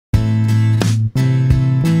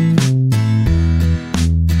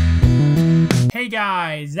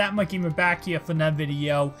guys, that Monkey, we're back here for another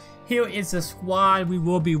video. Here is the squad we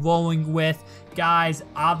will be rolling with. Guys,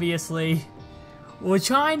 obviously, we're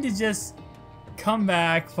trying to just come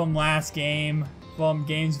back from last game, from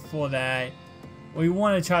games before that. We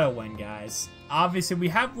want to try to win, guys. Obviously, we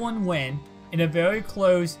have one win in a very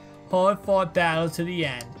close, hard-fought battle to the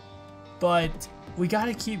end. But we got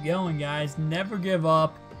to keep going, guys. Never give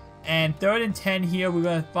up. And 3rd and 10 here, we're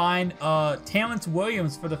going to find Terrence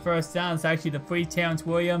Williams for the first down. It's actually the free Terrence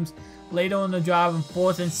Williams. Later on the drive on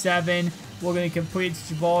 4th and 7, we're going to complete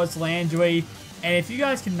Jarvis Landry. And if you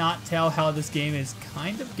guys cannot tell how this game is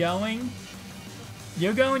kind of going,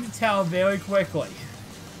 you're going to tell very quickly.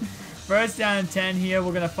 1st down and 10 here,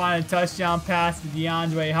 we're going to find a touchdown pass to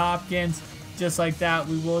DeAndre Hopkins. Just like that,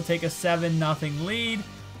 we will take a 7-0 lead.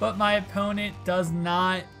 But my opponent is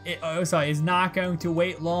not going to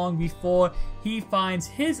wait long before he finds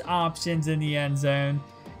his options in the end zone.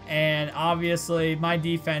 And obviously, my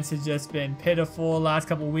defense has just been pitiful the last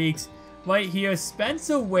couple weeks. Right here,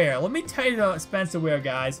 Spencer Ware. Let me tell you about Spencer Ware,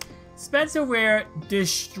 guys. Spencer Ware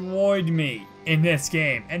destroyed me in this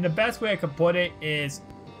game. And the best way I could put it is,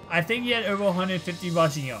 I think he had over 150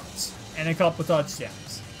 rushing yards and a couple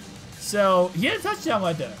touchdowns. So, he had a touchdown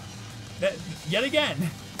right there. Yet again.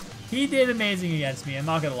 He did amazing against me, I'm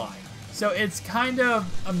not going to lie. So it's kind of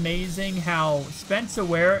amazing how Spencer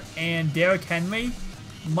Ware and Derrick Henry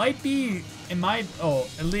might be,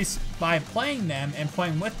 at least by playing them and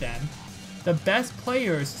playing with them, the best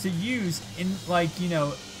players to use in,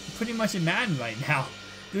 pretty much in Madden right now.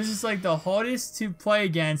 This is like the hardest to play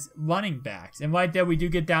against running backs. And right there we do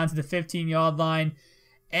get down to the 15-yard line.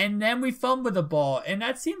 And then we fumble the ball. And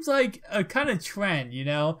that seems like a kind of trend, you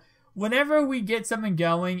know? Whenever we get something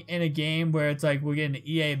going in a game where it's like we're getting an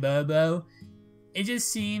EA Bobo, it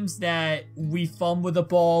just seems that we fumble the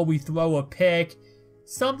ball, we throw a pick,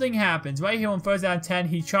 something happens. Right here on 1st down 10,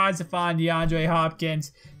 he tries to find DeAndre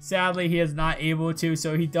Hopkins. Sadly, he is not able to,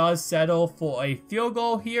 so he does settle for a field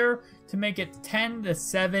goal here to make it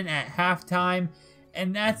 10-7 at halftime.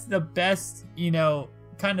 And that's the best,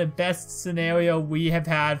 kind of best scenario we have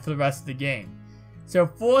had for the rest of the game. So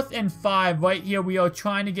 4th and 5, right here, we are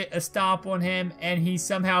trying to get a stop on him, and he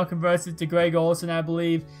somehow converts it to Greg Olsen, I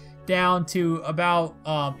believe, down to about,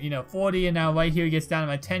 40, and now right here he gets down to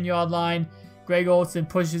my 10-yard line. Greg Olsen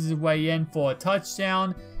pushes his way in for a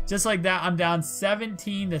touchdown. Just like that, I'm down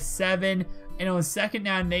 17-7, and on 2nd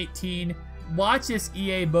down and 18, watch this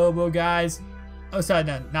EA Bobo, guys. Oh, sorry,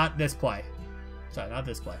 no, not this play. Sorry, not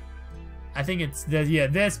this play. I think it's,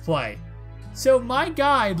 this play. So my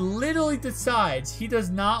guy literally decides he does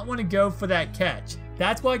not want to go for that catch.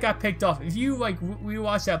 That's why I got picked off. If you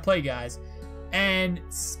rewatch that play, guys. And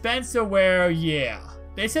Spencer Ware, yeah.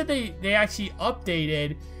 They said they actually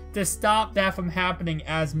updated to stop that from happening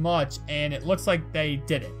as much. And it looks like they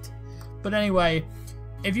didn't. But anyway,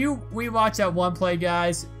 if you rewatch that one play,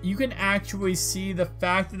 guys, you can actually see the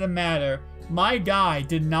fact of the matter. My guy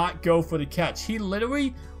did not go for the catch. He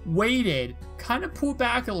literally waited, kind of pulled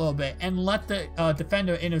back a little bit, and let the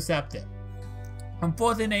defender intercept it. On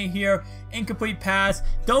 4th and 8 here, incomplete pass.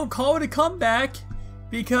 Don't call it a comeback,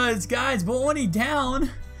 because, guys, we're only down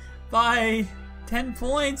by 10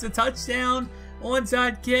 points, a touchdown,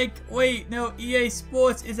 onside kick. Wait, no, EA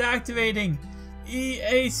Sports is activating.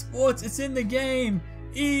 EA Sports, it's in the game.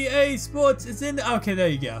 EA Sports, it's in the... Okay, there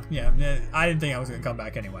you go. Yeah, I didn't think I was going to come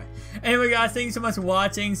back anyway. Anyway, guys, thank you so much for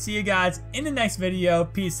watching. See you guys in the next video.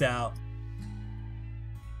 Peace out.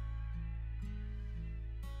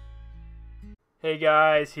 Hey,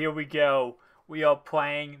 guys, here we go. We are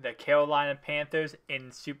playing the Carolina Panthers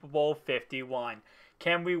in Super Bowl 51.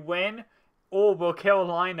 Can we win? Or will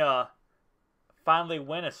Carolina finally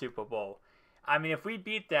win a Super Bowl? I mean, if we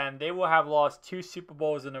beat them, they will have lost 2 Super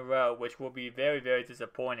Bowls in a row, which will be very, very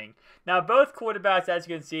disappointing. Now, both quarterbacks, as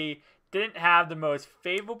you can see, didn't have the most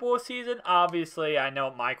favorable season. Obviously, I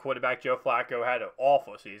know my quarterback, Joe Flacco, had an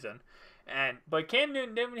awful season. But Cam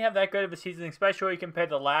Newton didn't really have that good of a season, especially compared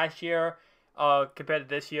to last year. Compared to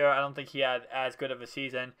this year, I don't think he had as good of a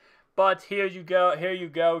season. But here you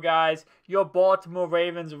go, guys. Your Baltimore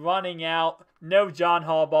Ravens running out. No John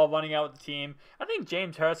Harbaugh running out with the team. I think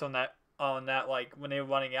James Hurst on that, when they were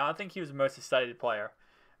running out, I think he was the most excited player.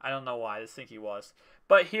 I don't know why, I just think he was.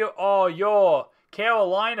 But here are your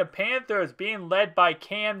Carolina Panthers being led by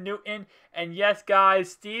Cam Newton. And yes,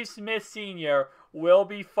 guys, Steve Smith Sr. will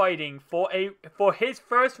be fighting for his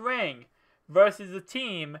first ring versus a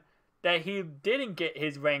team that he didn't get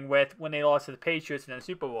his ring with when they lost to the Patriots in the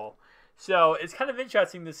Super Bowl. So it's kind of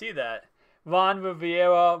interesting to see that. Ron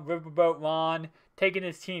Rivera, Riverboat Ron, taking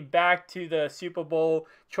his team back to the Super Bowl,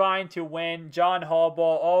 trying to win. John Harbaugh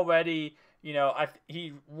already, You know,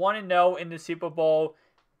 he 1-0 in the Super Bowl.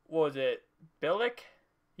 What was it? Billick?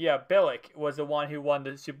 Yeah, Billick was the one who won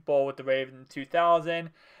the Super Bowl with the Ravens in 2000.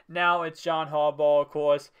 Now it's John Harbaugh, of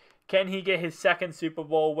course. Can he get his second Super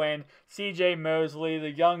Bowl win? C.J. Mosley, the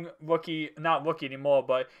young rookie, not rookie anymore,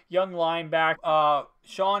 but young linebacker.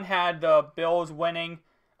 Sean had the Bills winning.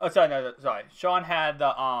 Oh, sorry. Sean had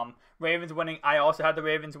the Ravens winning. I also had the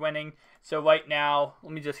Ravens winning. So right now,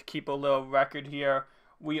 let me just keep a little record here.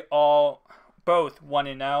 We all both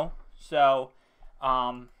 1-0. So,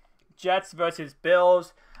 Jets versus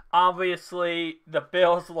Bills. Obviously, the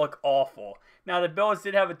Bills look awful. Now, the Bills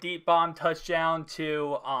did have a deep bomb touchdown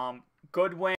to Goodwin.